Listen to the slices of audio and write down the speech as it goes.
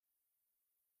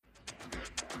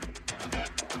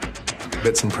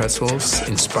Bits and Pretzels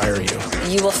inspire you.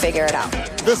 You will figure it out.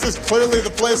 This is clearly the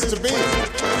place to be.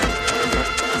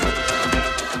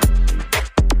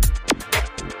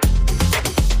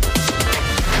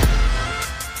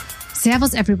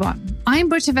 Servus everyone. I'm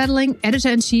Britta Wetterling,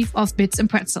 Editor-in-Chief of Bits and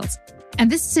Pretzels.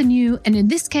 And this is a new, and in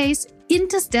this case,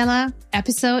 interstellar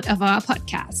episode of our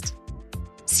podcast.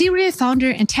 Serial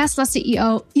founder and Tesla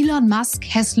CEO Elon Musk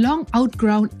has long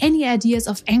outgrown any ideas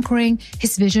of anchoring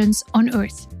his visions on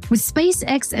Earth. With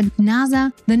SpaceX and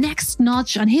NASA, the next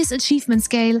notch on his achievement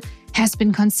scale has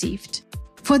been conceived.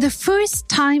 For the first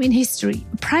time in history,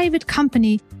 a private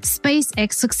company,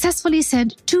 SpaceX, successfully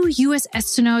sent 2 US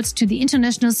astronauts to the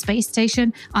International Space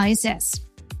Station, ISS.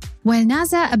 While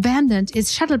NASA abandoned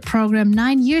its shuttle program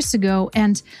 9 years ago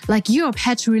and, like Europe,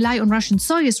 had to rely on Russian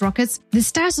Soyuz rockets, the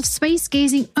stars of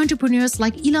space-gazing entrepreneurs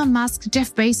like Elon Musk,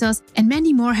 Jeff Bezos, and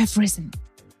many more have risen.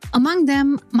 Among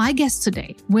them, my guest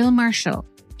today, Will Marshall.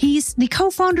 He's the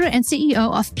co-founder and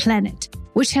CEO of Planet,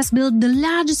 which has built the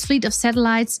largest fleet of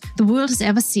satellites the world has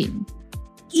ever seen.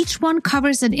 Each one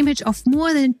covers an image of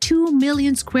more than 2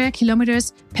 million square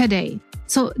kilometers per day.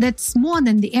 So that's more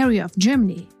than the area of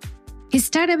Germany. His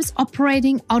startup is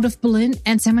operating out of Berlin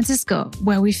and San Francisco,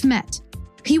 where we've met.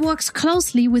 He works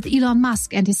closely with Elon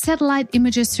Musk, and his satellite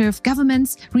images serve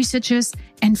governments, researchers,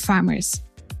 and farmers.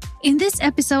 In this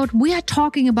episode, we are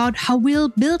talking about how Will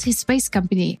built his space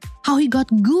company, how he got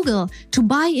Google to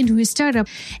buy into his startup,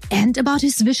 and about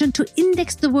his vision to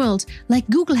index the world like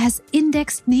Google has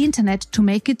indexed the internet to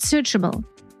make it searchable.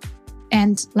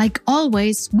 And like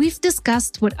always, we've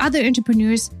discussed what other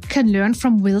entrepreneurs can learn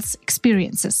from Will's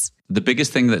experiences. The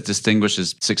biggest thing that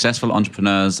distinguishes successful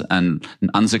entrepreneurs and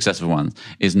unsuccessful ones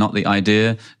is not the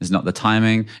idea, it's not the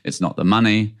timing, it's not the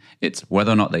money, it's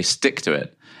whether or not they stick to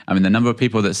it. I mean, the number of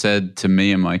people that said to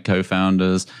me and my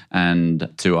co-founders and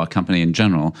to our company in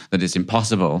general that it's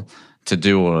impossible to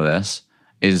do all of this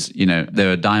is,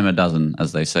 they're a dime a dozen,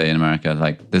 as they say in America.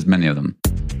 Like, there's many of them.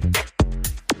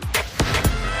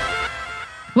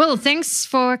 Well, thanks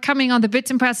for coming on the Bits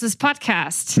and Pretzels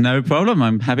podcast. No problem.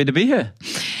 I'm happy to be here.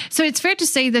 So it's fair to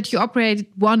say that you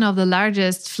operate one of the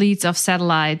largest fleets of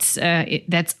satellites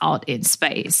that's out in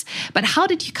space. But how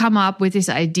did you come up with this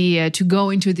idea to go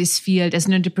into this field as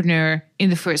an entrepreneur in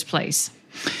the first place?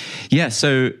 Yeah,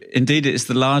 so indeed, it's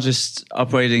the largest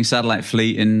operating satellite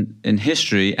fleet in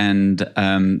history. And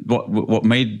what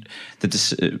made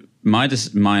my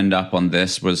mind up on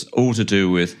this was all to do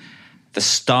with the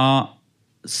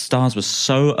stars were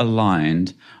so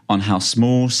aligned on how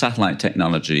small satellite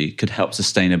technology could help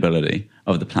sustainability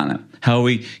of the planet. How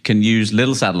we can use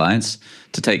little satellites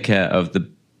to take care of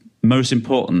the most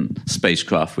important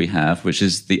spacecraft we have, which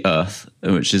is the Earth,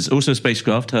 which is also a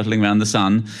spacecraft hurtling around the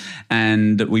sun.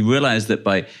 And we realized that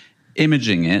by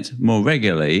imaging it more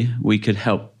regularly, we could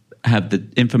help have the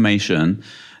information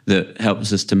that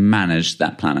helps us to manage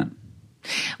that planet.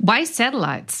 Why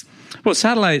satellites? Well,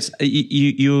 satellites,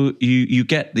 you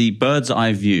get the bird's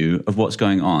eye view of what's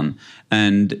going on.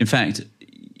 And in fact,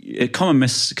 a common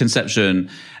misconception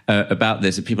about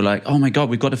this is people are like, oh my God,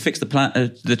 we've got to fix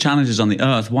the challenges on the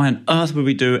Earth. Why on earth would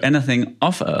we do anything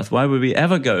off Earth? Why would we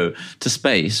ever go to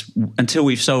space until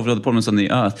we've solved all the problems on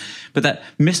the Earth? But that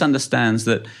misunderstands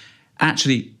that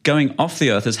actually going off the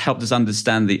Earth has helped us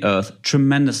understand the Earth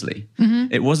tremendously. Mm-hmm.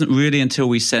 It wasn't really until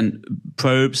we sent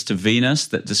probes to Venus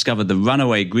that discovered the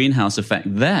runaway greenhouse effect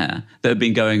there that had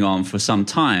been going on for some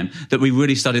time that we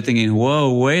really started thinking,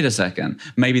 whoa, wait a second,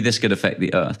 maybe this could affect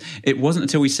the Earth. It wasn't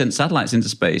until we sent satellites into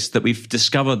space that we've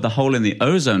discovered the hole in the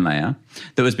ozone layer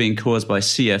that was being caused by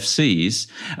CFCs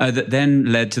that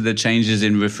then led to the changes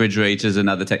in refrigerators and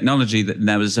other technology that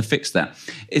now was to fix that.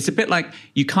 It's a bit like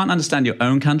you can't understand your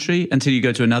own country until you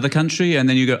go to another country and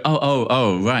then you go,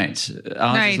 oh, right.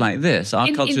 Ours is like this.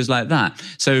 Our culture is like that.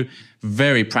 So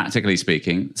very practically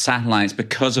speaking, satellites,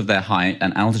 because of their height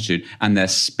and altitude and their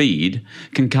speed,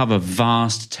 can cover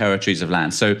vast territories of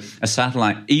land. So a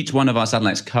satellite, each one of our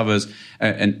satellites covers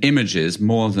and images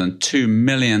more than 2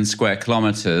 million square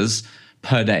kilometers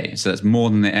per day. So that's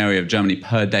more than the area of Germany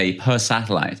per day per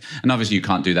satellite. And obviously you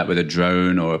can't do that with a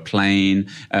drone or a plane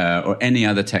or any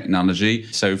other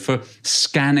technology. So for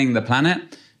scanning the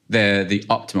planet, they're the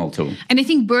optimal tool. And I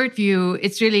think BirdView,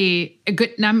 it's really a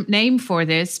good name for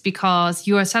this because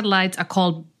your satellites are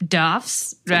called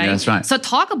Doves, right? Yeah, that's right. So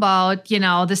talk about,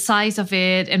 the size of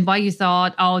it and why you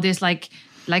thought, there's like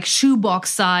shoebox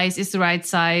size is the right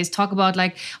size. Talk about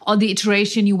all the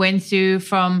iteration you went through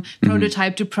from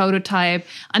prototype to prototype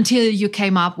until you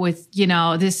came up with,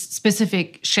 this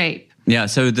specific shape. Yeah,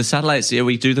 so the satellites,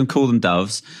 we do call them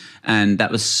doves. And that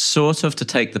was sort of to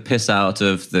take the piss out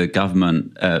of the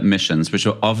government missions, which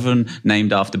were often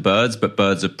named after birds, but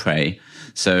birds of prey.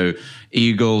 So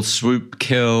eagle, swoop,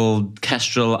 kill,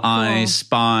 kestrel, eye,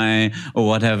 spy, or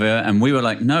whatever. And we were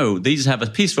like, no, these have a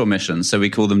peaceful mission. So we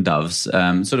call them doves,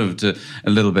 sort of to a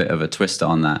little bit of a twist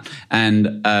on that.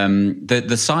 And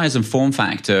the size and form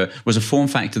factor was a form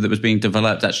factor that was being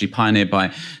developed, actually pioneered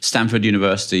by Stanford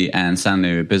University and San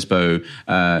Luis Obispo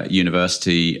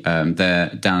University there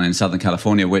down in Southern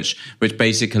California, which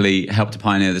basically helped to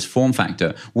pioneer this form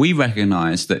factor. We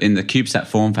recognized that in the CubeSat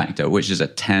form factor, which is a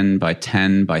 10 by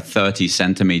 10 by 30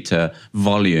 centimeter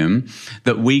volume,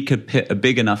 that we could put a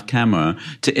big enough camera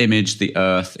to image the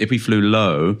Earth if we flew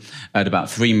low at about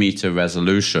 3 meter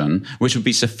resolution, which would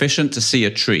be sufficient to see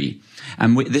a tree.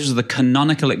 And this was the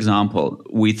canonical example.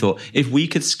 We thought if we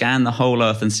could scan the whole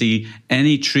Earth and see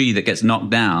any tree that gets knocked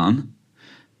down,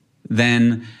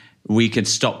 then we could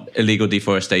stop illegal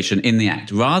deforestation in the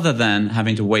act, rather than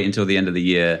having to wait until the end of the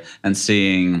year and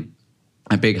seeing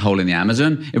a big hole in the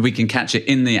Amazon. If we can catch it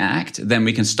in the act, then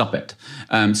we can stop it.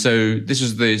 So this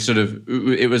was the sort of,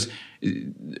 it was,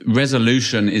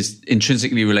 resolution is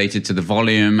intrinsically related to the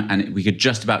volume, and we could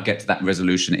just about get to that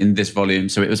resolution in this volume.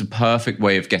 So it was a perfect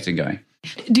way of getting going.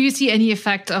 Do you see any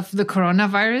effect of the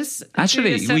coronavirus?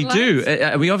 Actually, we do.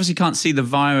 We obviously can't see the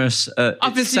virus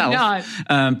obviously itself.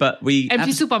 Not. But we empty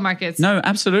supermarkets. No,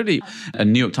 absolutely.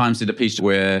 New York Times did a piece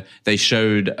where they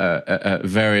showed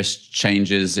various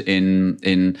changes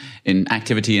in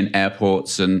activity in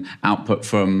airports and output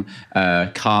from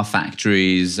car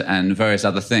factories and various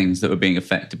other things that were being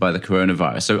affected by the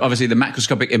coronavirus. So obviously the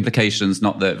macroscopic implications,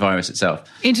 not the virus itself.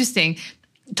 Interesting.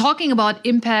 Talking about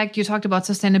impact, you talked about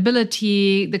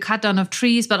sustainability, the cut down of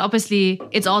trees, but obviously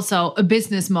it's also a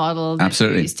business model that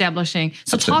you're establishing.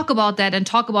 So talk about that and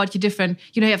talk about your different,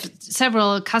 you have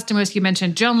several customers. You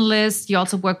mentioned journalists. You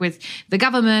also work with the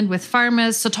government, with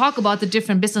farmers. So talk about the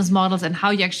different business models and how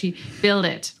you actually build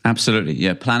it. Absolutely.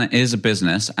 Yeah. Planet is a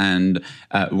business, and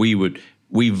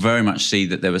we very much see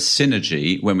that there was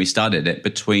synergy when we started it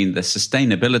between the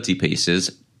sustainability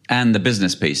pieces and the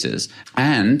business pieces.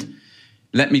 And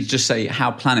let me just say how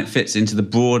Planet fits into the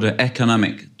broader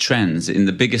economic trends in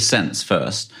the biggest sense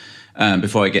first,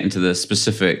 before I get into the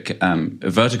specific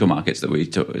vertical markets that we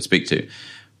speak to.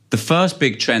 The first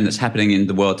big trend that's happening in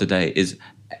the world today is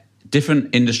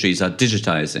different industries are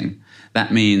digitizing.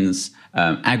 That means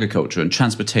agriculture and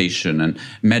transportation and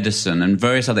medicine and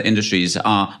various other industries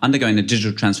are undergoing a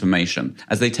digital transformation.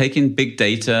 As they take in big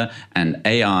data and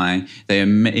AI, they are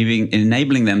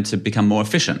enabling them to become more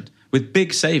efficient with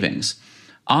big savings.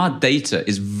 Our data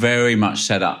is very much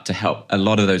set up to help a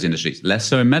lot of those industries, less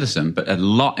so in medicine, but a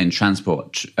lot in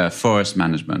transport, forest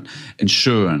management,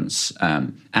 insurance,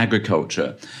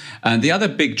 agriculture. And the other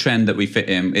big trend that we fit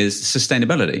in is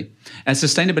sustainability. And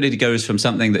sustainability goes from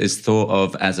something that is thought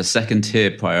of as a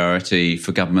second-tier priority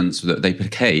for governments that they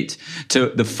placate to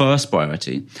the first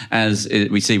priority, as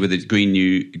we see with the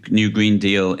new Green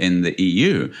Deal in the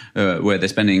EU, where they're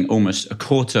spending almost a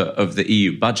quarter of the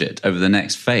EU budget over the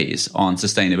next phase on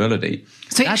sustainability.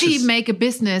 So actually make a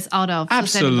business out of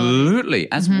absolutely.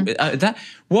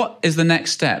 What is the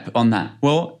next step on that?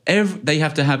 Well, they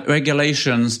have to have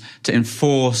regulations to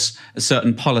enforce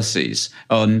certain policies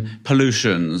on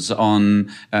pollutions,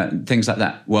 on things like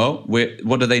that. Well,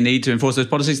 what do they need to enforce those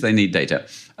policies? They need data.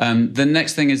 The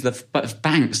next thing is the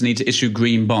banks need to issue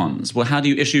green bonds. Well, how do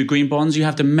you issue green bonds? You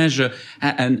have to measure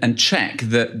and check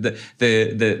that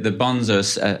the bonds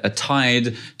are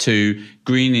tied to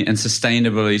green and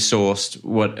sustainably sourced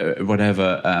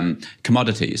whatever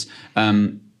commodities.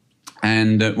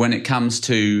 And when it comes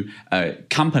to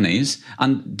companies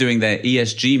doing their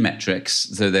ESG metrics,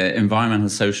 so their environmental,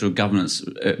 social, governance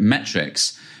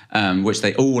metrics, which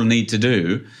they all need to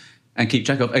do and keep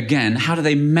track of, again, how do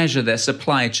they measure their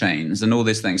supply chains and all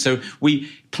these things? So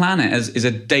Planet is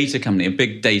a data company, a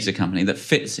big data company that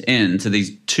fits into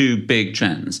these two big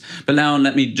trends. But now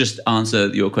let me just answer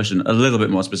your question a little bit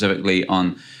more specifically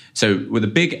on, so with the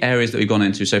big areas that we've gone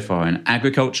into so far in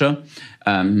agriculture,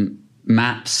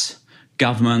 maps,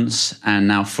 governments, and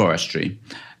now forestry.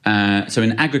 So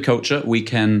in agriculture, we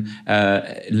can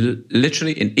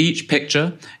literally in each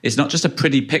picture, it's not just a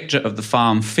pretty picture of the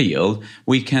farm field,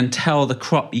 we can tell the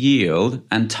crop yield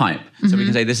and type. So we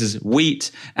can say this is wheat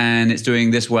and it's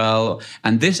doing this well,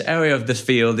 and this area of the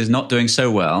field is not doing so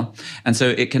well. And so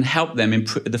it can help them,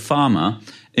 the farmer,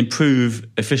 improve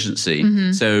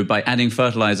efficiency. So by adding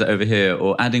fertilizer over here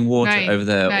or adding water over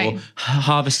there or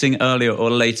harvesting earlier or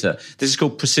later. This is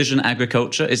called precision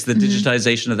agriculture. It's the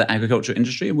digitization of the agriculture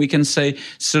industry. And we can say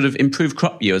sort of improve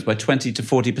crop yields by 20 to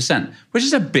 40%, which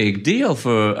is a big deal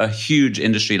for a huge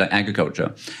industry like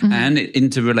agriculture. And it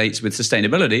interrelates with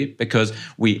sustainability because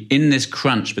we, in this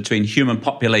crunch between human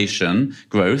population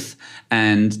growth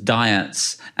and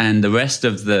diets and the rest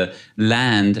of the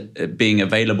land being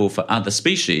available for other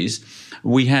species,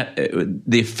 we have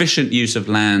the efficient use of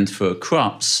land for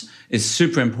crops is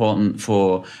super important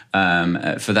for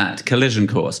that collision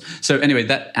course. So anyway,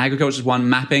 that agriculture is one.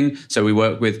 Mapping. So we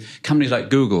work with companies like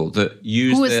Google that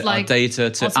use our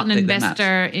data to update an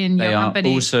investor in your company. They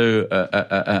are also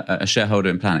a shareholder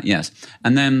in Planet. Yes,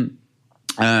 and then.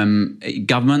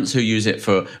 Governments who use it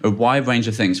for a wide range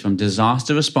of things, from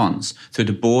disaster response through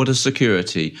to border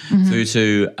security, through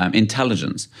to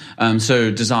intelligence. So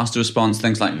disaster response,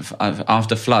 things like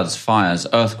after floods, fires,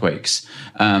 earthquakes.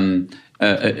 We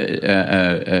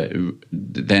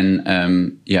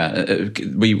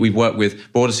work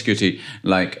with border security,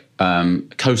 like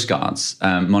coast guards,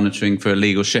 monitoring for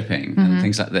illegal shipping and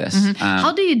things like this.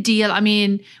 How do you deal? I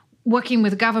mean, working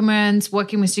with governments,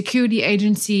 working with security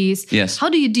agencies. Yes. How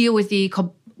do you deal with the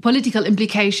political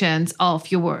implications of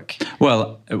your work?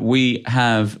 Well, we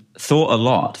have thought a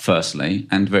lot, firstly,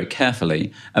 and very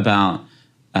carefully about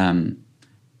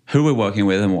who we're working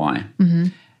with and why.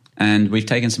 And we've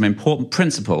taken some important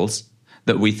principles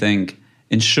that we think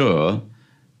ensure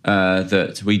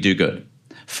that we do good.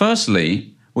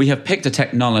 Firstly, we have picked a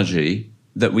technology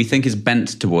that we think is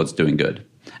bent towards doing good.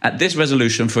 At this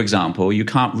resolution, for example, you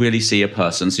can't really see a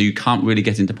person, so you can't really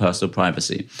get into personal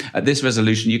privacy. At this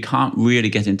resolution, you can't really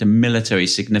get into military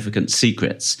significant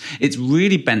secrets. It's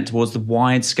really bent towards the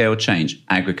wide-scale change: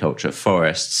 agriculture,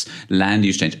 forests, land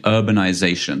use change,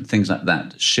 urbanization, things like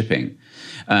that, shipping.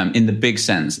 In the big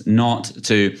sense, not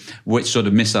to which sort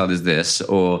of missile is this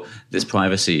or this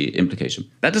privacy implication.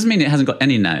 That doesn't mean it hasn't got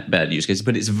any bad use cases,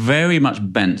 but it's very much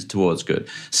bent towards good.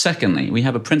 Secondly, we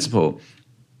have a principle,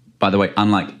 by the way,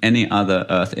 unlike any other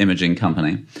Earth imaging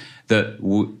company, that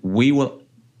we will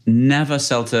never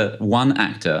sell to one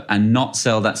actor and not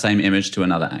sell that same image to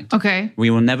another actor. Okay.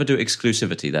 We will never do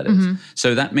exclusivity, that is.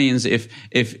 So that means if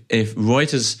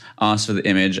Reuters asks for the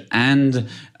image and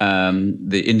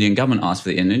the Indian government asks for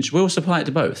the image, we'll supply it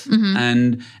to both.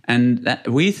 And that,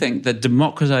 we think that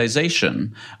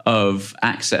democratization of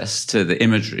access to the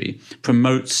imagery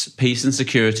promotes peace and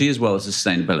security as well as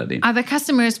sustainability. Are there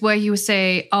customers where you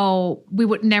say, oh, we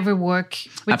would never work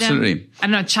with Absolutely. them? I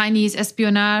don't know, Chinese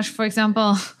espionage, for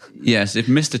example? Yes, if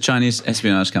Mr. Chinese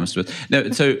espionage comes to us.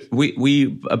 No, so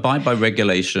we abide by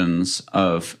regulations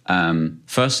of,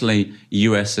 firstly,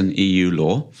 US and EU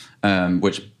law,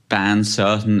 which bans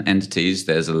certain entities.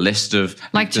 There's a list of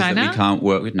like China that we can't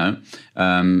work with. No,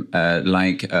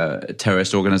 like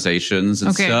terrorist organizations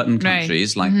in certain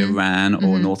countries, like Iran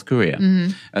or North Korea,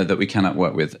 that we cannot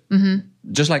work with.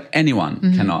 Just like anyone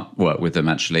cannot work with them,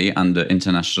 actually, under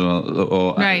international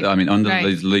or under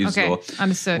the law.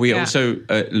 Understood. We also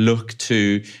look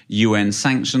to UN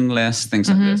sanction lists, things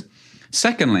like this.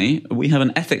 Secondly, we have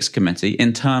an ethics committee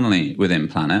internally within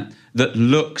Planet that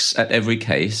looks at every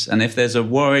case, and if there's a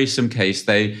worrisome case,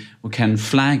 they can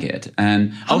flag it.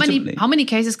 And how many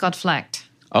cases got flagged?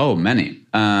 Oh, many.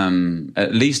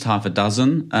 At least half a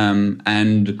dozen.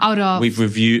 And we've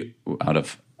reviewed out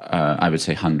of I would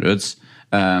say hundreds.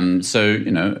 So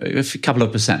a couple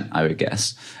of percent, I would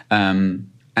guess.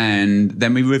 And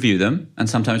then we review them, and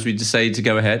sometimes we just say to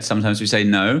go ahead, sometimes we say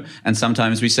no, and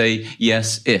sometimes we say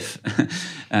yes if.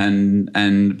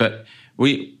 But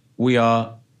we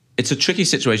are. It's a tricky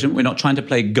situation. We're not trying to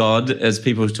play God, as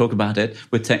people talk about it,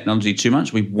 with technology too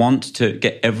much. We want to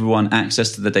get everyone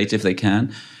access to the data if they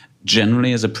can.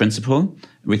 Generally, as a principle,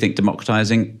 we think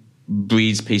democratizing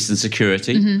breeds peace and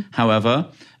security. However,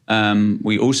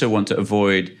 we also want to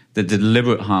avoid the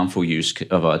deliberate harmful use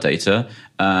of our data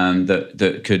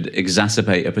that could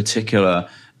exacerbate a particular,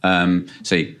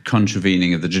 say,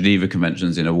 contravening of the Geneva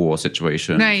Conventions in a war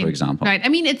situation, for example. Right. I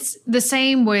mean, it's the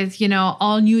same with,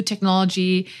 all new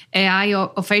technology, AI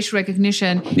or facial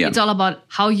recognition. Yeah. It's all about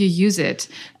how you use it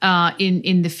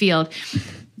in the field.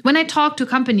 When I talk to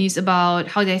companies about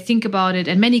how they think about it,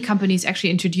 and many companies actually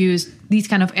introduce these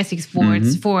kind of ethics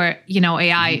boards for,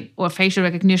 AI or facial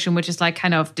recognition, which is like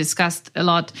kind of discussed a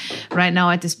lot right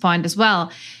now at this point as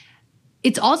well.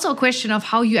 It's also a question of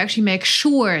how you actually make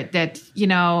sure that,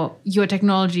 your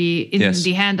technology in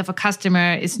the hand of a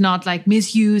customer is not like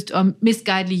misused or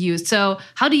misguidedly used. So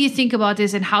how do you think about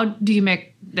this, and how do you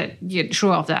make that you're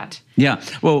sure of that? Yeah,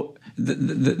 well,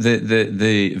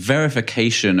 the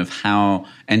verification of how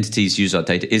entities use our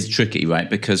data is tricky, right?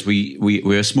 Because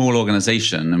we're a small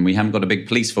organization and we haven't got a big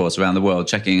police force around the world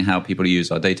checking how people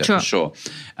use our data, for sure.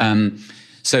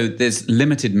 So there's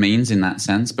limited means in that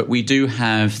sense, but we do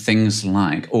have things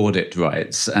like audit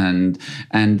rights, and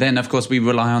then of course we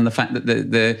rely on the fact that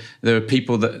there are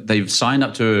people that they've signed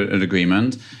up to an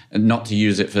agreement not to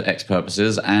use it for X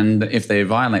purposes, and if they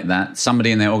violate that,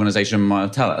 somebody in their organization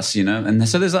might tell us, and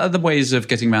so there's other ways of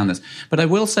getting around this. But I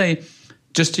will say,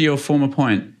 just to your former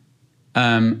point,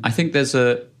 I think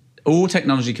all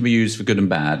technology can be used for good and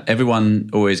bad.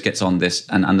 Everyone always gets on this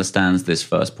and understands this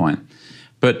first point,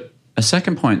 but a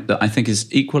second point that I think is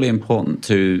equally important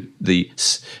to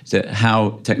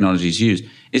how technology is used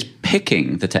is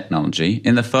picking the technology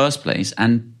in the first place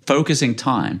and focusing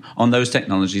time on those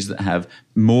technologies that have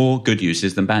more good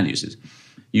uses than bad uses.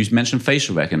 You mentioned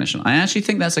facial recognition. I actually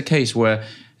think that's a case where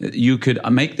you could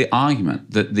make the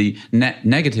argument that the net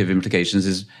negative implications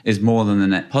is more than the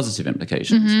net positive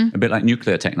implications. A bit like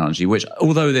nuclear technology, which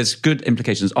although there's good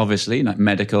implications, obviously, like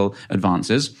medical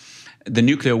advances, the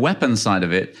nuclear weapon side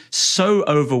of it so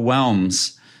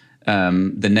overwhelms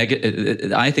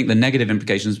I think the negative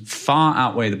implications far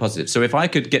outweigh the positive. So if I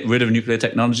could get rid of nuclear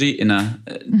technology in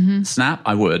a snap,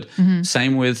 I would.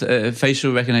 Same with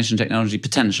facial recognition technology,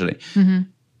 potentially.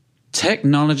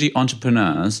 Technology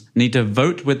entrepreneurs need to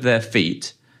vote with their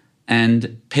feet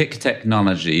and pick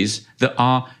technologies that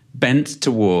are bent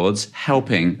towards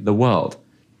helping the world,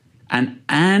 and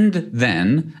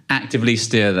then actively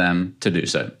steer them to do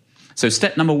so. So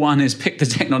step number one is pick the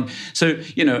technology. So,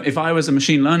 if I was a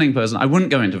machine learning person, I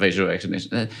wouldn't go into facial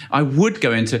recognition. I would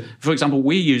go into, for example,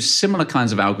 we use similar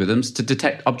kinds of algorithms to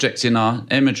detect objects in our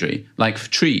imagery, like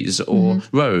trees or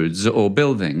roads or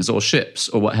buildings or ships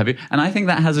or what have you. And I think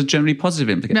that has a generally positive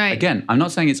implication. Right. Again, I'm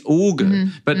not saying it's all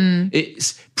good, but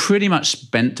it's pretty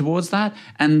much bent towards that.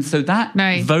 And so that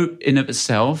vote in of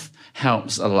itself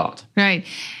helps a lot. Right.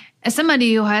 As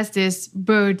somebody who has this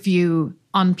bird view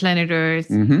on planet Earth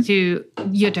to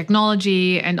your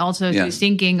technology and also to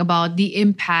thinking about the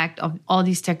impact of all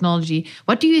these technology,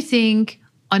 what do you think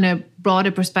on a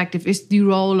broader perspective is the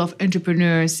role of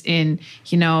entrepreneurs in,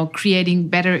 creating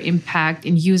better impact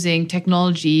in using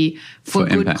technology for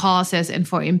good causes and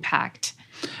for impact?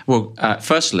 Well,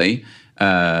 firstly,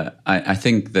 I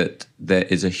think that there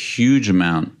is a huge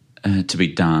amount to be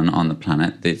done on the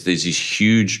planet. There's these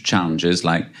huge challenges,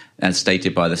 like as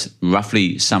stated by this,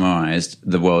 roughly summarized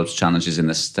the world's challenges in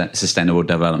the Sustainable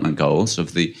Development Goals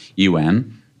of the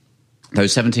UN.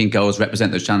 Those 17 goals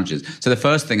represent those challenges. So the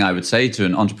first thing I would say to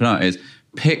an entrepreneur is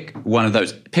pick one of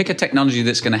those. Pick a technology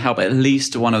that's going to help at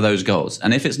least one of those goals.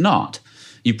 And if it's not,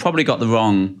 you've probably got the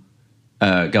wrong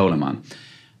goal in mind.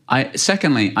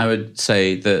 Secondly, I would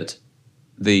say that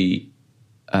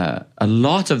a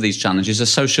lot of these challenges are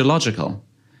sociological,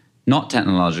 not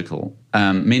technological,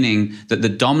 meaning that the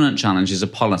dominant challenge is a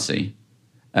policy.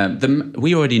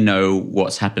 We already know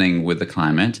what's happening with the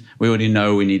climate. We already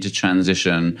know we need to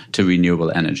transition to renewable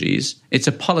energies. It's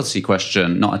a policy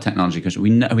question, not a technology question.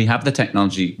 We have the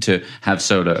technology to have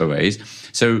solar arrays.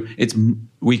 So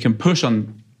we can push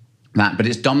on that, but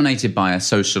it's dominated by a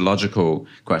sociological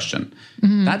question.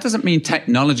 That doesn't mean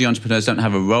technology entrepreneurs don't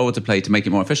have a role to play to make it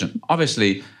more efficient.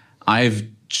 Obviously, I've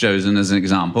chosen as an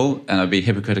example, and I'd be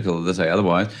hypocritical to say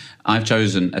otherwise, I've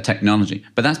chosen a technology.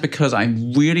 But that's because I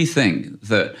really think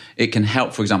that it can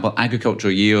help, for example,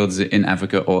 agricultural yields in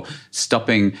Africa or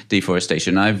stopping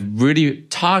deforestation. I've really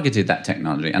targeted that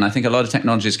technology. And I think a lot of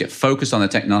technologists get focused on the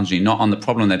technology, not on the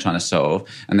problem they're trying to solve.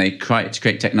 And they create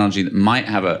technology that might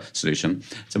have a solution.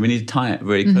 So we need to tie it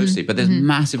really closely. But there's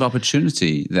massive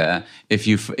opportunity there. If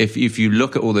you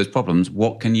look at all those problems,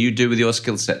 what can you do with your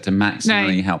skill set to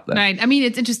maximally help them? Right. I mean,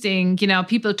 it's interesting,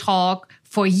 people talk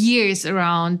for years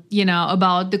around,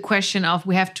 about the question of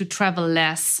we have to travel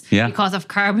less because of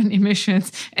carbon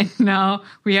emissions. And now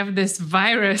we have this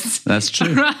virus around,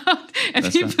 and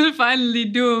That's people finally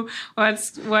do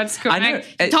what's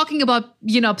correct. Talking about,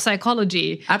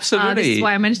 psychology. Absolutely. This is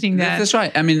why I'm mentioning that. That's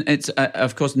right. I mean, it's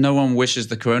of course, no one wishes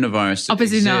the coronavirus to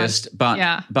Obviously exist,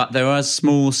 not. but there are a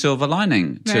small silver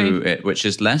lining to it, which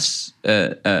is less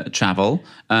travel,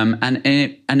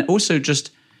 and also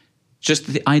just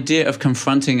the idea of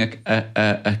confronting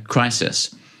a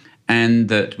crisis, and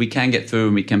that we can get through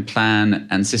and we can plan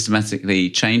and systematically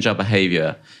change our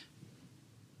behavior.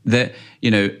 There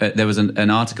was an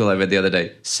article I read the other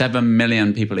day, 7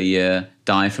 million people a year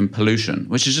die from pollution,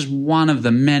 which is just one of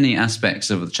the many aspects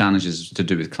of the challenges to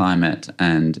do with climate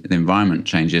and the environment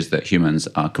changes that humans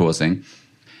are causing.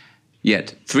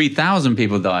 Yet 3,000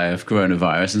 people die of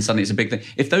coronavirus, and suddenly it's a big thing.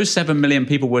 If those 7 million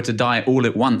people were to die all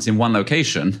at once in one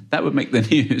location, that would make the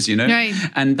news, you know? Right.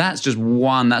 And that's just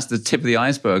that's the tip of the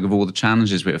iceberg of all the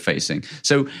challenges we're facing.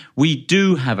 So we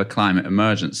do have a climate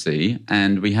emergency,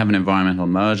 and we have an environmental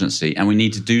emergency, and we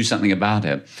need to do something about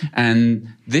it. And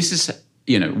this is,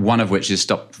 one of which is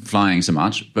stop flying so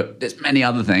much, but there's many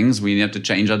other things. We have to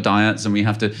change our diets, and we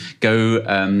have to go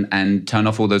and turn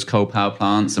off all those coal power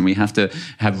plants, and we have to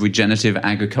have regenerative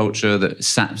agriculture that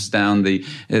saps down the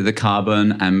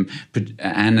carbon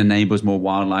and enables more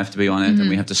wildlife to be on it, and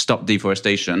we have to stop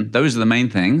deforestation. Those are the main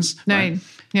things. Right.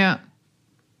 Yeah.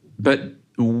 But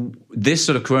this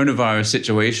sort of coronavirus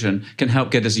situation can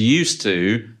help get us used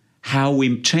to how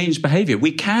we change behavior.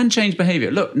 We can change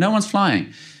behavior. Look, no one's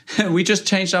flying. We just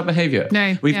changed our behavior.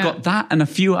 No, We've got that and a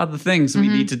few other things we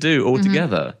need to do all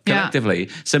together, collectively.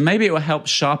 Yeah. So maybe it will help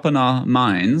sharpen our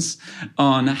minds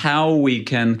on how we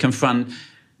can confront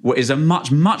what is a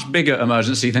much, much bigger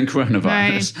emergency than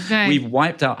coronavirus. Right. We've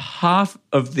wiped out half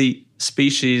of the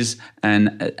species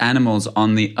and animals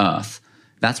on the Earth.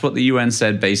 That's what the UN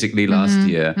said basically last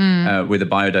year with the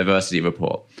biodiversity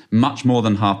report. Much more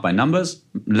than half by numbers,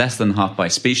 less than half by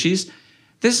species.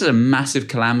 This is a massive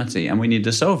calamity, and we need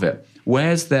to solve it.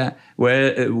 Where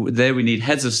we need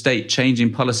heads of state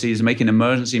changing policies, making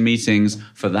emergency meetings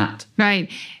for that. Right.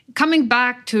 Coming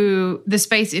back to the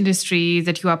space industry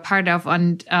that you are part of,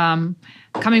 and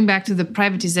coming back to the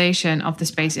privatization of the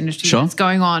space industry that's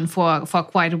going on for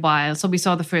quite a while. So we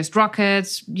saw the first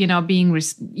rockets, being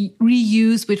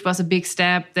reused, which was a big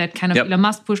step that kind of Elon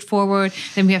Musk pushed forward.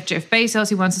 Then we have Jeff Bezos,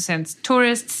 he wants to send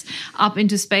tourists up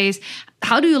into space.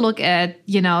 How do you look at,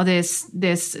 this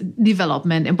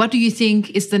development, and what do you think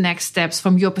is the next steps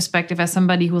from your perspective as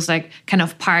somebody who's like kind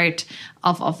of part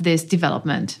of this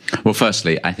development? Well,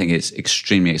 firstly, I think it's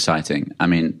extremely exciting. I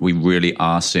mean, we really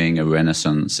are seeing a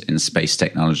renaissance in space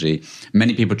technology.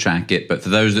 Many people track it, but for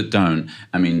those that don't,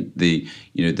 I mean, the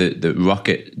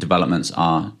rocket developments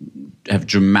have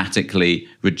dramatically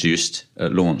reduced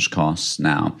launch costs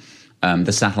now.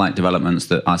 The satellite developments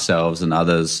that ourselves and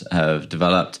others have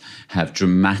developed have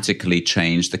dramatically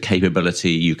changed the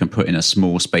capability you can put in a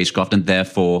small spacecraft, and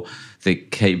therefore the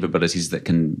capabilities that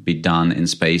can be done in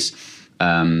space,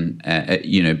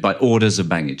 by orders of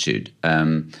magnitude.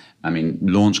 I mean,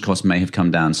 launch costs may have come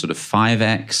down sort of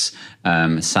 5x.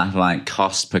 Satellite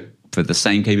costs for the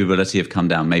same capability have come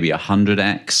down maybe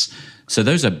 100x. So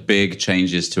those are big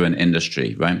changes to an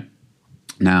industry, right?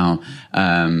 Now,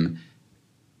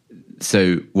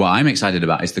 so what I'm excited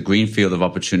about is the greenfield of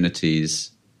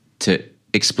opportunities to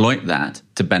exploit that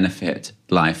to benefit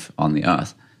life on the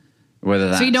Earth.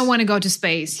 So you don't want to go to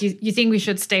space. You think we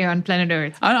should stay on planet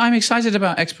Earth? I'm excited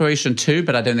about exploration too,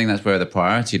 but I don't think that's where the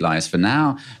priority lies. For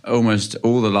now, almost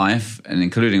all the life, and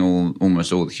including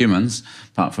almost all the humans,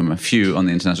 apart from a few on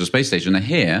the International Space Station, are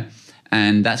here.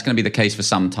 And that's going to be the case for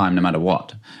some time, no matter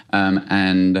what. I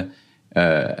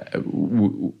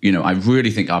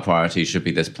really think our priority should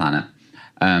be this planet.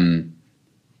 And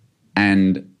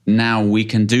now we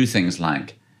can do things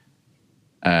like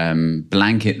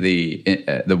blanket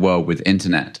the world with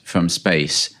internet from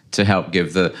space to help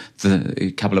give the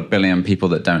couple of billion people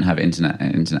that don't have internet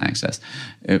access.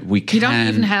 You don't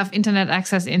even have internet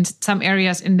access in some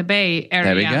areas in the Bay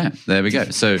Area. There we go.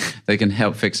 So they can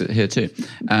help fix it here too.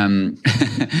 And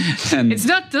it's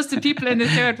not just the people in the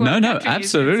third world. No,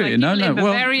 absolutely. Like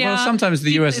Well, sometimes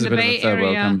the US is a bit of a third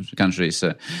world country.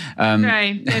 So,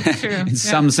 right, that's true. In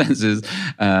some senses,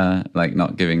 like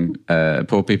not giving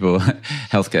poor people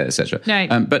healthcare, etc. Right.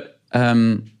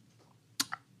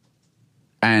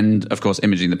 And, of course,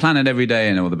 imaging the planet every day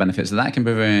and all the benefits that can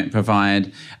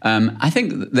provide. I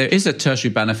think there is a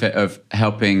tertiary benefit of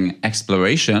helping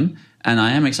exploration, and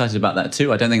I am excited about that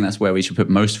too. I don't think that's where we should put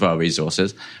most of our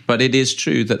resources, but it is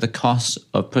true that the costs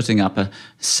of putting up a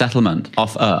settlement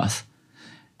off Earth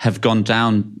have gone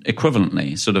down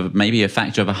equivalently, sort of maybe a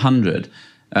factor of 100.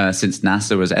 Since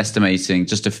NASA was estimating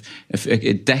just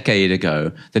a decade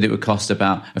ago that it would cost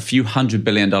about a few $100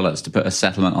 billion to put a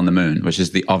settlement on the moon, which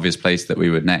is the obvious place that we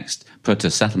would next put a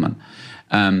settlement.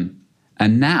 And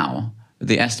now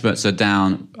the estimates are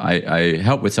down. I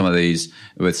helped with some of these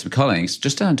with some colleagues,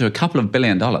 just down to a couple of $1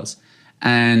 billion.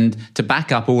 And to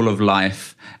back up all of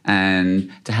life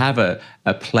and to have a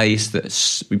place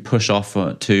that we push off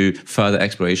to further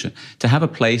exploration, to have a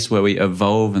place where we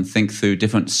evolve and think through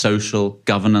different social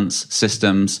governance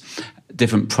systems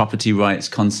different property rights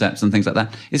concepts and things like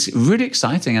that. It's really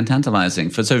exciting and tantalizing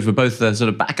for both the sort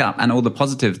of backup and all the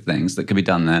positive things that can be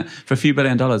done there. For a few $1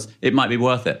 billion, it might be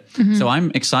worth it. So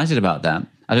I'm excited about that.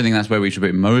 I don't think that's where we should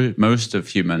put most of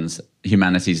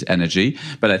humanity's energy,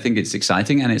 but I think it's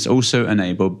exciting, and it's also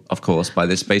enabled, of course, by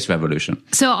this space revolution.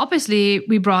 So obviously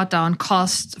we brought down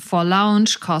cost for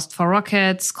launch, cost for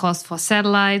rockets, cost for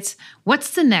satellites.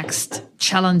 What's the next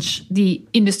challenge the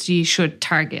industry should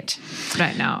target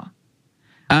right now?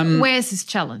 Where is this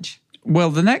challenge? Well,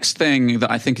 the next thing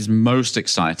that I think is most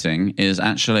exciting is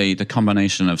actually the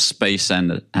combination of space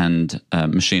and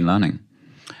machine learning.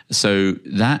 So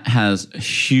that has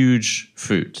huge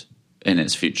fruit in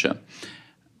its future.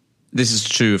 This is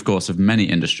true, of course, of many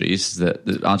industries, that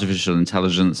artificial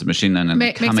intelligence and machine learning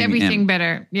makes everything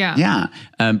better. Yeah. Yeah.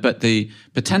 But the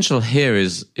potential here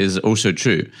is also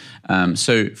true.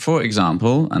 So, for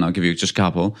example, and I'll give you just a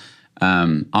couple,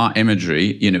 our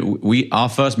imagery, our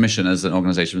first mission as an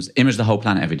organization was image the whole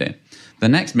planet every day. The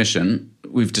next mission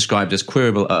we've described as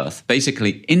Queryable Earth,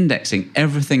 basically indexing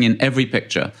everything in every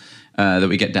picture that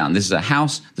we get down. This is a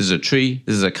house, this is a tree,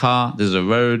 this is a car, this is a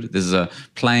road, this is a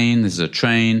plane, this is a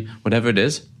train, whatever it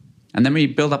is. And then we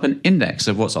build up an index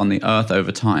of what's on the Earth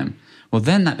over time. Well,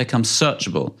 then that becomes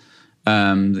searchable.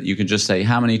 That you can just say,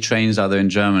 how many trains are there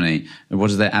in Germany? What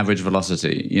is their average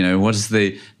velocity? what is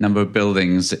the number of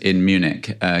buildings in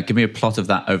Munich? Give me a plot of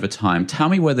that over time. Tell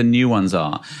me where the new ones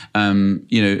are. In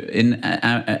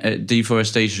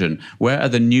deforestation, where are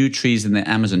the new trees in the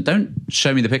Amazon? Don't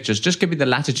show me the pictures. Just give me the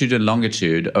latitude and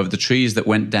longitude of the trees that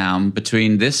went down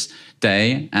between this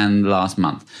day and last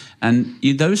month. And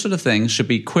those sort of things should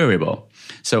be queryable.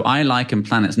 So I liken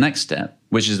Planet's next step,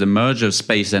 which is the merge of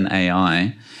space and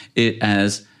AI, it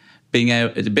as being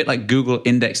it's a bit like Google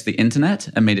indexed the internet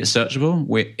and made it searchable.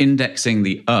 We're indexing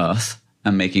the Earth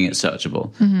and making it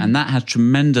searchable. And that has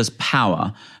tremendous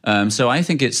power. So I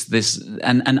think it's this,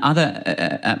 and other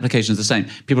applications the same.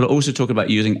 People are also talking about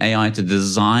using AI to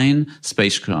design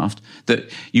spacecraft,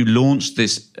 that you launch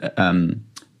this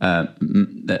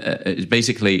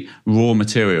basically raw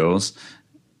materials.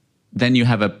 Then you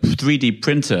have a 3D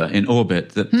printer in orbit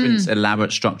that prints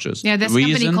elaborate structures. Yeah, there's a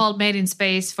company called Made in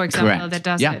Space, for example, that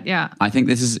does it. Yeah, I think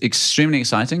this is extremely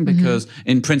exciting because,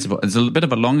 in principle, it's a bit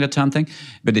of a longer term thing,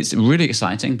 but it's really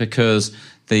exciting because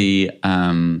all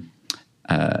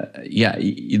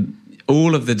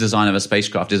of the design of a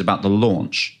spacecraft is about the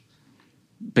launch,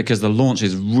 because the launch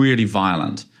is really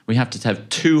violent. We have to have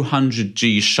 200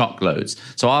 G shock loads.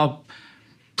 So our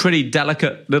pretty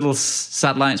delicate little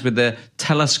satellites with their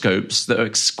telescopes that are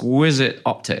exquisite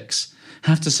optics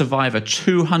have to survive a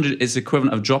 200, is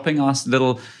equivalent of dropping our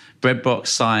little breadbox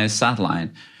size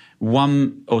satellite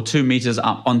 1 or 2 meters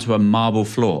up onto a marble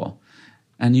floor.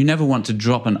 And you never want to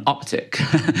drop an optic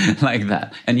like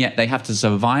that. And yet they have to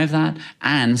survive that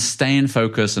and stay in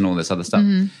focus and all this other stuff.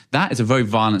 That is a very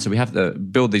violent, so we have to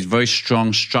build these very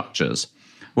strong structures.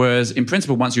 Whereas in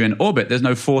principle, once you're in orbit, there's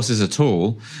no forces at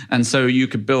all. And so you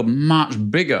could build much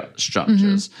bigger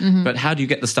structures. But how do you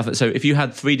get the stuff? So if you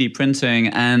had 3D printing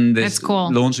and this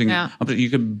launching, you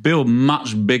could build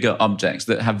much bigger objects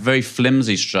that have very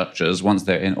flimsy structures once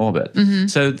they're in orbit.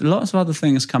 So lots of other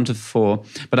things come to the fore.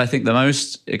 But I think the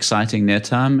most exciting near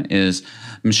term is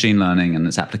machine learning and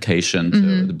its application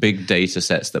to the big data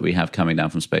sets that we have coming down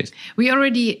from space. We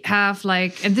already have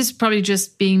and this is probably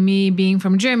just being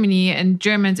from Germany, and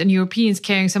Germans and Europeans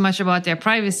caring so much about their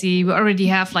privacy. We already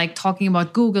have talking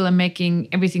about Google and making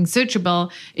everything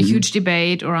searchable, a huge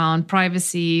debate around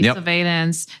privacy,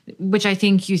 surveillance, which I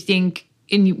think you think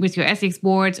with your ethics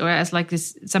boards, or as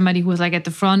somebody who's at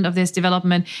the front of this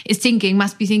development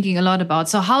must be thinking a lot about.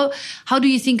 So how do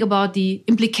you think about the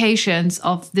implications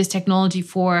of this technology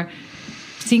for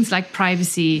things like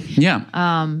privacy?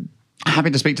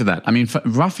 Happy to speak to that. I mean,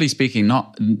 roughly speaking,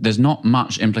 there's not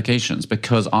much implications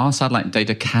because our satellite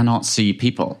data cannot see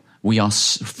people. We are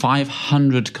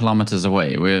 500 kilometers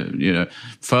away. We're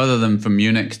further than from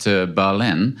Munich to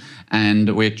Berlin,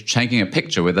 and we're taking a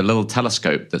picture with a little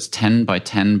telescope that's 10 by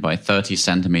 10 by 30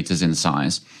 centimeters in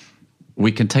size. We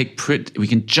can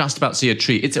just about see a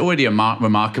tree. It's already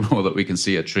remarkable that we can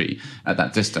see a tree at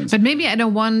that distance. But maybe I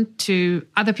don't want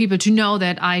other people to know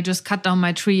that I just cut down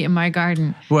my tree in my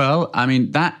garden. Well, I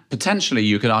mean, that potentially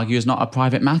you could argue is not a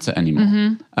private matter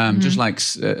anymore. Just like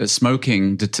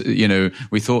smoking,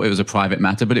 we thought it was a private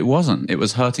matter, but it wasn't. It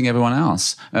was hurting everyone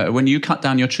else. When you cut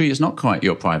down your tree, it's not quite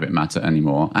your private matter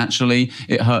anymore. Actually,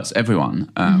 it hurts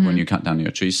everyone when you cut down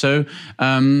your tree. So,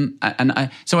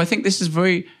 so I think this is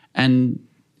very...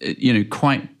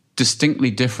 quite distinctly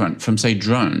different from, say,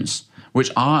 drones,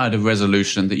 which are at a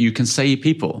resolution that you can see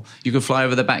people. You can fly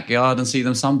over the backyard and see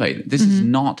them sunbathing. This is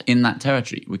not in that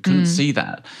territory. We couldn't see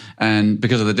that, and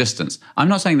because of the distance. I'm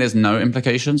not saying there's no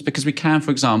implications, because we can,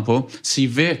 for example, see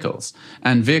vehicles,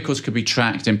 and vehicles could be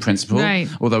tracked in principle,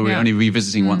 although we're only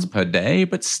revisiting once per day.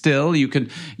 But still, you can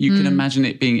imagine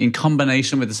it being in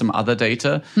combination with some other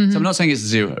data. So I'm not saying it's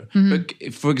zero, but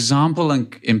for example,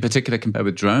 and in particular compared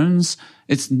with drones,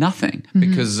 it's nothing,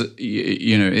 because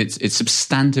it's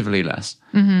substantively less.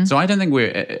 So I don't think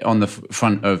we're on the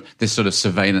front of this sort of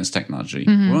surveillance technology.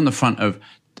 We're on the front of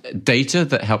data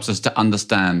that helps us to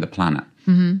understand the planet.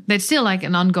 That's still like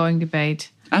an ongoing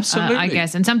debate. Absolutely. I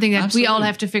guess, and something that we all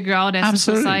have to figure out as a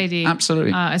society.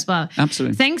 Absolutely. As well.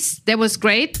 Absolutely. Thanks. That was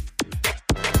great.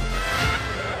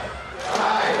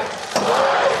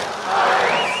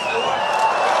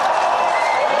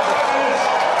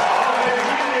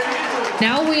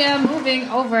 Now we are moving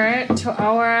over to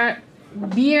our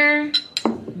beer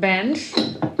bench.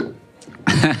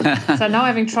 So now I'm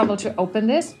having trouble to open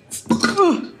this.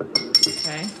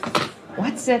 Okay.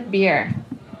 What's that beer?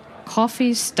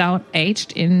 Coffee stout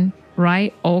aged in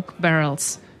rye oak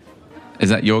barrels. Is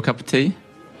that your cup of tea?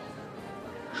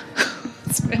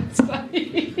 It smells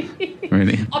funny.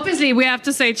 Really? Obviously, we have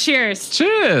to say cheers.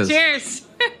 Cheers. Cheers.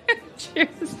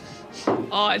 Cheers.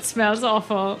 Oh, it smells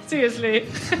awful. Seriously.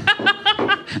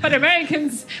 But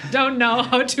Americans don't know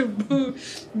how to brew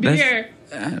beer.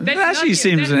 That actually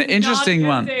seems an interesting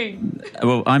one.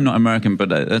 Well, I'm not American, but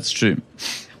that's true.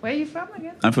 Where are you from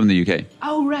again? I'm from the UK.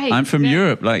 Oh, right. I'm from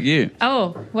Europe, like you.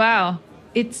 Oh, wow.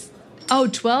 It's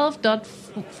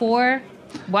 12.4.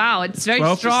 Wow, it's very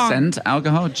 12% strong. 12%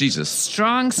 alcohol? Jesus.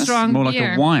 Strong That's beer. more like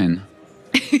a wine.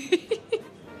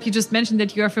 You just mentioned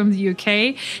that you are from the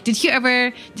UK. Did you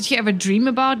ever dream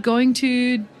about going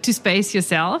to space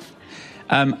yourself?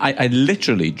 I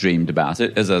literally dreamed about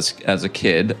it as a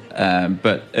kid,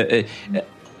 but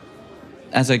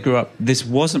as I grew up, this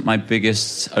wasn't my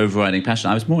biggest overriding passion.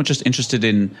 I was more just interested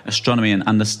in astronomy and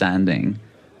understanding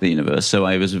the universe. So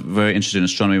I was very interested in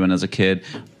astronomy when I was a kid.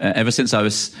 Ever since I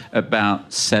was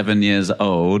about 7 years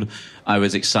old, I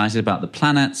was excited about the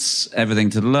planets, everything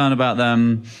to learn about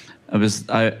them.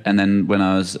 And then when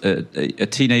I was a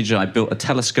teenager, I built a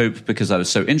telescope because I was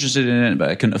so interested in it, but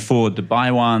I couldn't afford to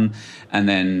buy one. And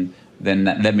then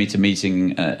that led me to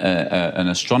meeting an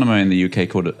astronomer in the UK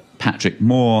called Patrick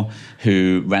Moore,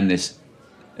 who ran this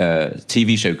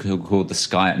TV show called The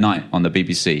Sky at Night on the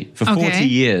BBC. For 40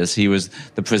 years, he was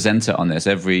the presenter on this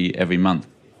every month.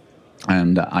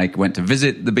 And I went to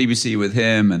visit the BBC with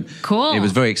him, and cool. It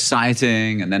was very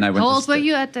exciting. And then I went. How old were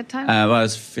you at that time? Well, I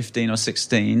was 15 or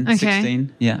 16. Okay.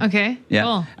 16, yeah. Okay. Yeah.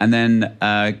 Cool. And then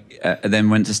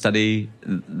went to study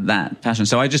that passion.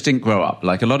 So I just didn't grow up.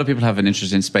 Like a lot of people have an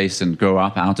interest in space and grow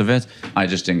up out of it. I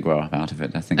just didn't grow up out of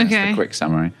it. I think that's the quick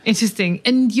summary. Interesting.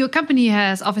 And your company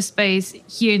has office space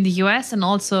here in the US and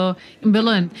also in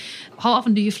Berlin. How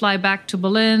often do you fly back to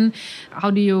Berlin? How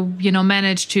do you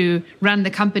manage to run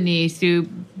the company through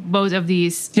both of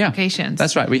these locations?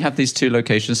 That's right. We have these two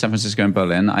locations, San Francisco and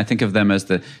Berlin. I think of them as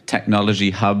the technology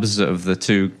hubs of the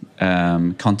two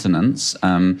continents.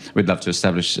 We'd love to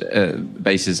establish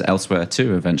bases elsewhere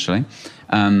too eventually.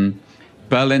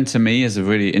 Berlin to me is a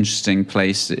really interesting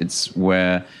place. It's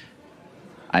where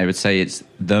I would say it's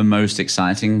the most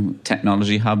exciting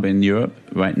technology hub in Europe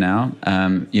right now.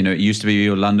 It used to be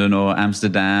London or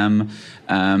Amsterdam,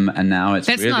 and now it's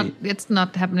it's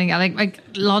not happening. Like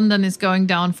London is going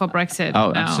down for Brexit.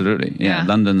 Oh, now. Absolutely. Yeah,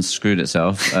 London's screwed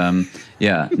itself. But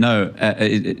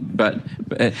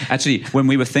actually, when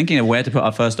we were thinking of where to put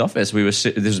our first office, this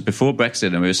was before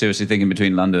Brexit, and we were seriously thinking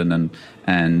between London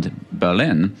and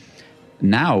Berlin.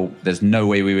 Now, there's no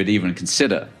way we would even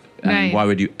consider. And why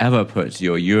would you ever put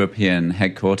your European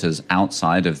headquarters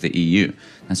outside of the EU?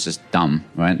 That's just dumb,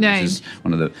 right? This is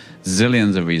one of the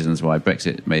zillions of reasons why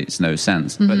Brexit makes no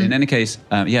sense. Mm-hmm. But in any case,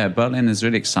 Berlin is a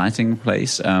really exciting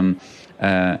place. And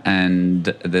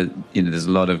there's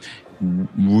a lot of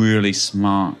really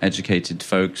smart, educated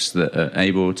folks that are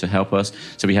able to help us.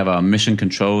 So we have our mission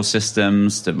control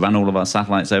systems that run all of our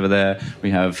satellites over there. We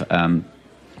have...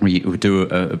 We do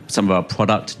some of our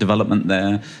product development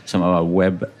there, some of our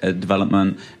web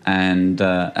development, and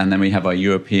then we have our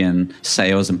European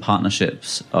sales and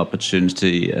partnerships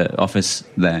opportunity office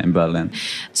there in Berlin.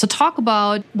 So talk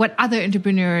about what other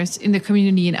entrepreneurs in the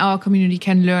community, in our community,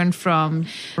 can learn from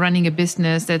running a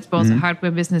business that's both a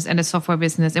hardware business and a software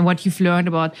business, and what you've learned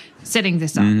about setting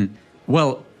this up. Mm-hmm.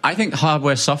 Well, I think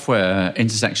hardware-software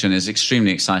intersection is extremely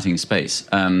exciting space.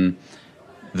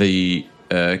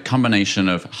 a combination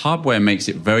of hardware makes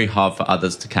it very hard for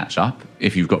others to catch up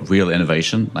if you've got real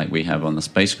innovation like we have on the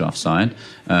spacecraft side,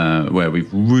 where we've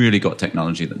really got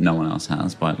technology that no one else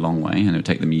has by a long way, and it would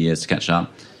take them years to catch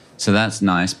up. So that's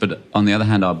nice. But on the other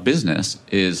hand, our business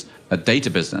is a data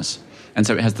business. And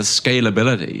so it has the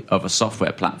scalability of a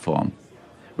software platform,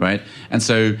 right? And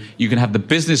so you can have the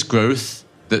business growth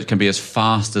that can be as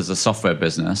fast as a software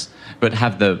business, but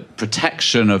have the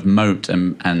protection of moat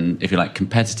and if you like,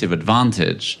 competitive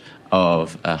advantage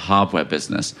of a hardware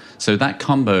business. So that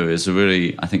combo is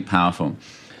really, I think, powerful.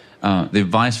 The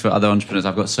advice for other entrepreneurs,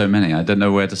 I've got so many, I don't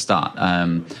know where to start.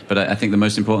 But I think the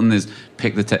most important is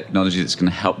pick the technology that's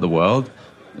going to help the world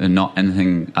and not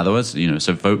anything otherwise,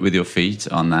 so vote with your feet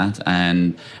on that.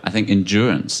 And I think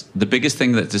endurance, the biggest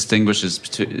thing that distinguishes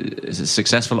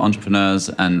successful entrepreneurs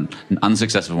and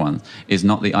unsuccessful ones is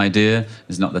not the idea,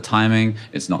 is not the timing,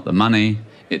 it's not the money,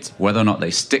 it's whether or not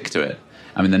they stick to it.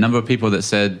 I mean, the number of people that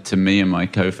said to me and my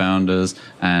co-founders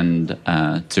and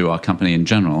to our company in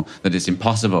general that it's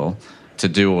impossible to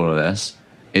do all of this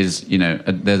is,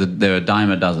 they're a dime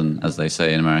a dozen, as they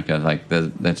say in America. Like,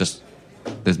 there's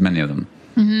many of them.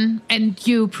 Mm-hmm. And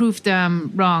you proved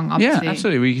them wrong, obviously. Yeah,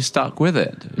 absolutely. We stuck with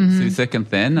it through thick and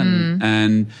thin.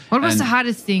 And what was the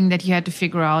hardest thing that you had to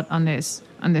figure out on this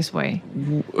way?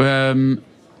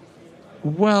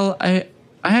 Well, I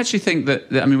actually think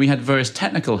that we had various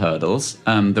technical hurdles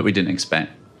that we didn't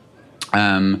expect.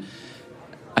 I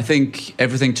think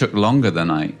everything took longer than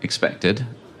I expected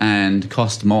and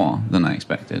cost more than I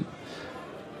expected.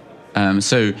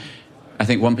 So I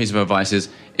think one piece of advice is,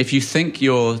 if you think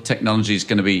your technology is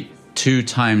going to be 2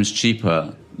 times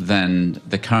cheaper than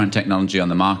the current technology on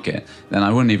the market, then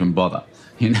I wouldn't even bother.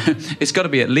 It's got to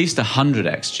be at least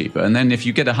 100x cheaper. And then if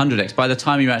you get 100x, by the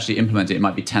time you actually implement it, it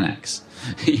might be 10x.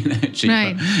 Cheaper.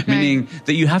 Right. Meaning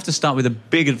that you have to start with a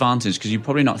big advantage because you're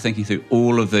probably not thinking through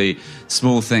all of the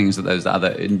small things that those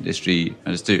other industry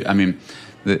do. I mean,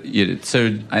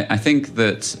 so I think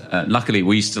that luckily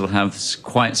we still have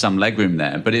quite some legroom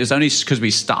there, but it was only because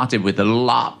we started with a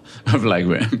lot of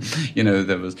legroom.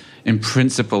 There was in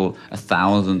principle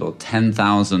 1,000 or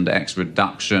 10,000x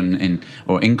reduction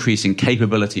or increase in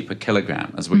capability per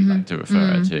kilogram, as we like to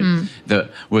refer it to,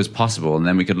 that was possible, and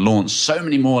then we could launch so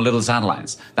many more little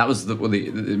satellites. That was the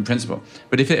in principle.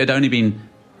 But if it had only been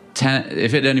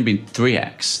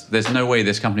 3x, there's no way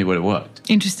this company would have worked.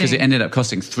 Interesting. Because it ended up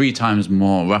costing 3 times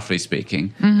more, roughly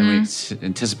speaking, than we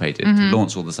anticipated to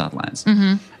launch all the satellites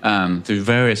through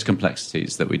various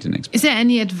complexities that we didn't expect. Is there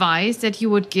any advice that you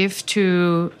would give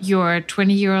to your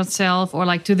 20-year-old self or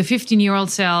like to the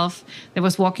 15-year-old self that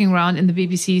was walking around in the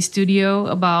BBC studio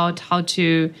about how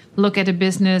to look at a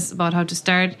business, about how to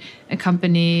start a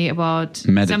company, about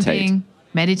something?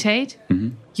 Meditate?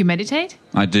 Mm-hmm. You meditate?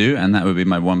 I do, and that would be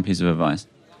my one piece of advice.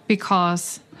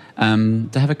 Because? To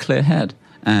have a clear head,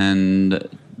 and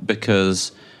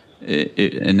because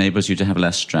it enables you to have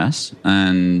less stress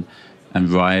and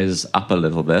rise up a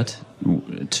little bit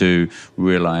to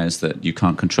realize that you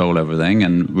can't control everything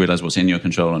and realize what's in your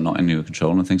control and not in your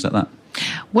control and things like that.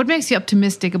 What makes you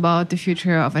optimistic about the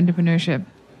future of entrepreneurship?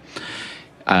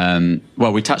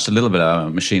 Well, we touched a little bit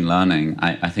about machine learning.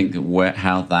 I think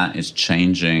how that is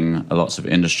changing lots of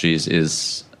industries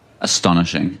is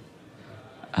astonishing.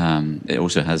 It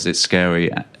also has its scary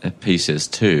pieces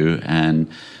too, and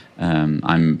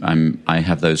I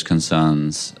have those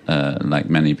concerns, like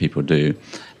many people do.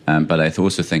 But I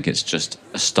also think it's just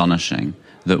astonishing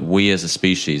that we as a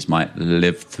species might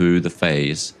live through the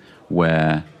phase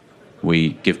where we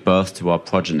give birth to our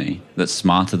progeny that's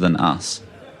smarter than us,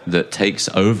 that takes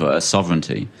over a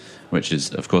sovereignty, which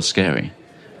is, of course, scary,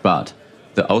 but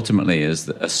that ultimately is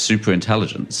a super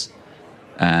intelligence,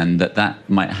 and that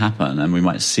might happen, and we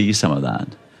might see some of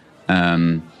that.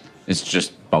 It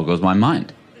just boggles my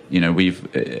mind.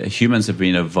 Humans have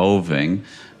been evolving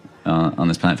on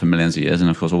this planet for millions of years,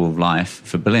 and of course, all of life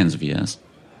for billions of years,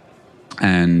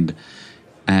 and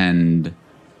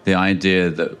the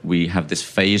idea that we have this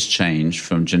phase change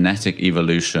from genetic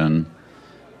evolution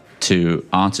to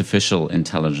artificial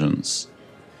intelligence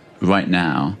right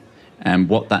now, and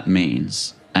what that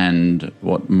means, and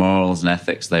what morals and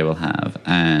ethics they will have,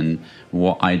 and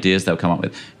what ideas they'll come up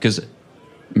with. Because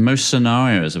most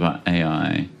scenarios about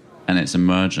AI and its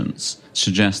emergence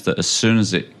suggest that as soon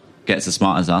as it gets as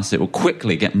smart as us, it will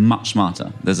quickly get much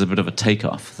smarter. There's a bit of a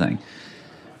takeoff thing.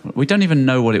 We don't even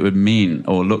know what it would mean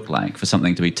or look like for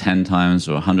something to be 10 times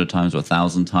or 100 times or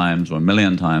 1,000 times or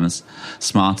 1,000,000 times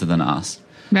smarter than us.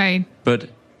 Right. But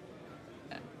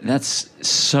that's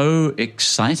so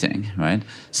exciting, right?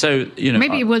 So,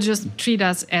 maybe it will just treat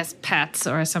us as pets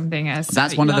or something.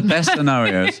 That's one of the best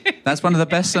scenarios. That's one of the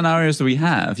best scenarios that we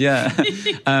have, yeah.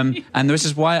 And this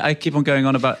is why I keep on going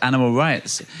on about animal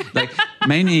rights. Like,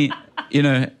 mainly,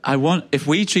 if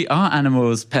we treat our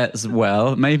animals, pets,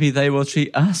 well, maybe they will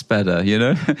treat us better,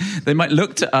 They might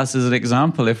look to us as an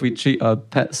example if we treat our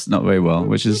pets not very well,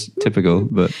 which is typical,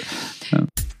 but...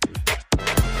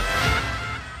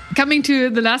 Coming to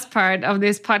the last part of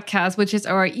this podcast, which is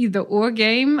our either-or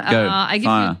game. I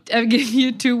give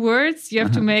you 2 words. You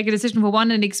have to make a decision for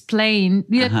one and explain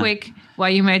real quick why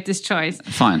you made this choice.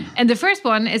 Fine. And the first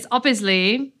one is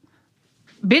obviously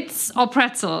bits or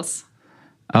pretzels.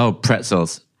 Oh,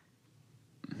 pretzels.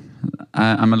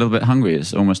 I'm a little bit hungry.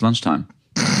 It's almost lunchtime.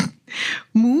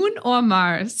 Moon or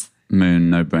Mars? Moon,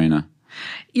 no brainer.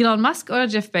 Elon Musk or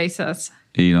Jeff Bezos?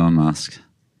 Elon Musk.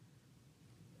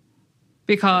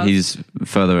 Because he's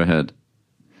further ahead.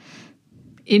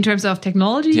 In terms of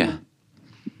technology? Yeah.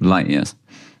 Light years.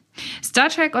 Star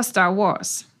Trek or Star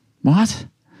Wars? What?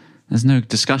 There's no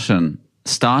discussion.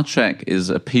 Star Trek is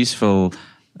a peaceful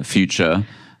future.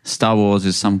 Star Wars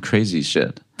is some crazy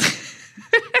shit.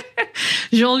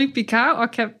 Jean-Luc Picard or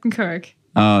Captain Kirk?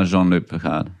 Oh, Jean-Luc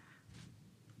Picard.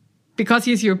 Because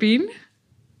he's European?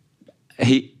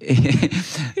 He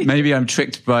maybe I'm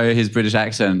tricked by his British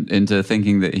accent into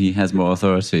thinking that he has more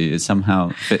authority. It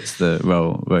somehow fits the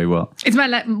role very well.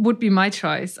 Would be my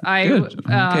choice. Good.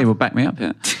 Okay, well, back me up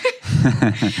here.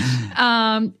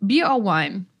 Beer or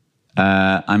wine?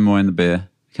 I'm more in the beer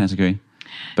category,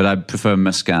 but I prefer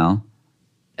mezcal.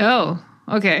 Oh,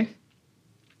 okay.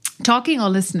 Talking or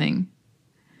listening?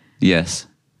 Yes.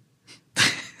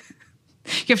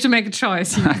 You have to make a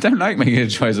choice. I don't like making a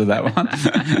choice of that one.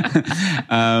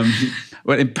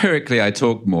 Well, empirically, I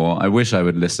talk more. I wish I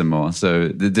would listen more. So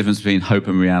the difference between hope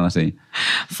and reality.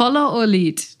 Follow or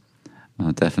lead?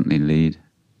 Oh, definitely lead.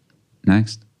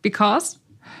 Next. Because?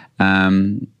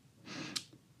 You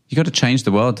got to change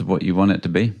the world to what you want it to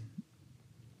be.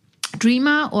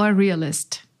 Dreamer or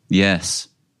realist? Yes.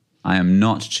 I am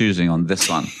not choosing on this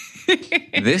one.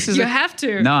 You have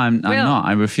to. No, I'm not.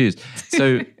 I refuse.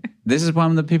 So this is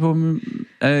one that people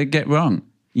get wrong.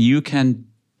 You can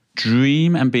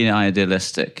dream and be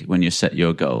idealistic when you set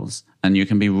your goals, and you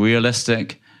can be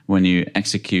realistic when you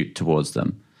execute towards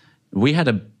them. We had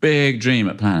a big dream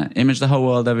at Planet, image the whole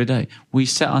world every day. We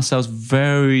set ourselves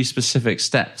very specific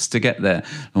steps to get there.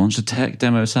 Launch a tech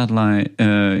demo satellite,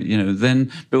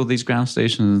 then build these ground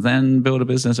stations, then build a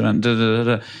business around.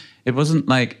 It wasn't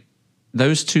like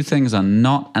those 2 things are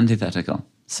not antithetical.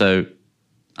 So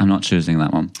I'm not choosing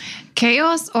that one.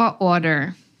 Chaos or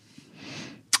order?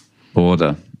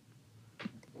 Order.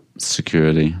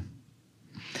 Security.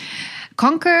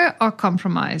 Conquer or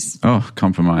compromise? Oh,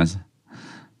 compromise.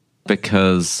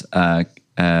 Because I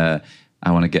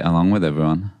want to get along with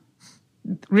everyone.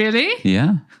 Really?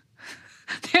 Yeah.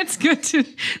 That's good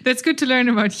to learn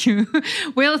about you.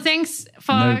 Will, thanks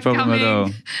for coming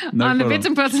on the Bits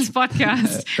and Pretzels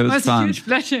podcast. It was fun. A huge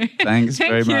pleasure. Thanks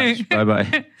very much.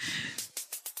 Bye-bye.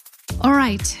 All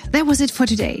right, that was it for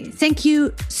today. Thank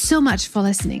you so much for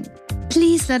listening.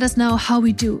 Please let us know how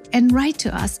we do and write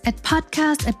to us at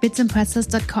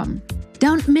podcast@bitsandpretzels.com.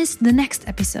 Don't miss the next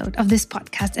episode of this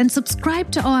podcast and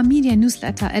subscribe to our media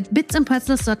newsletter at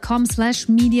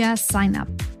bitsandpretzels.com/media sign up.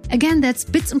 Again, that's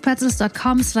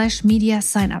bitsandpretzels.com/media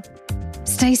sign up.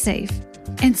 Stay safe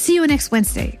and see you next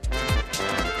Wednesday.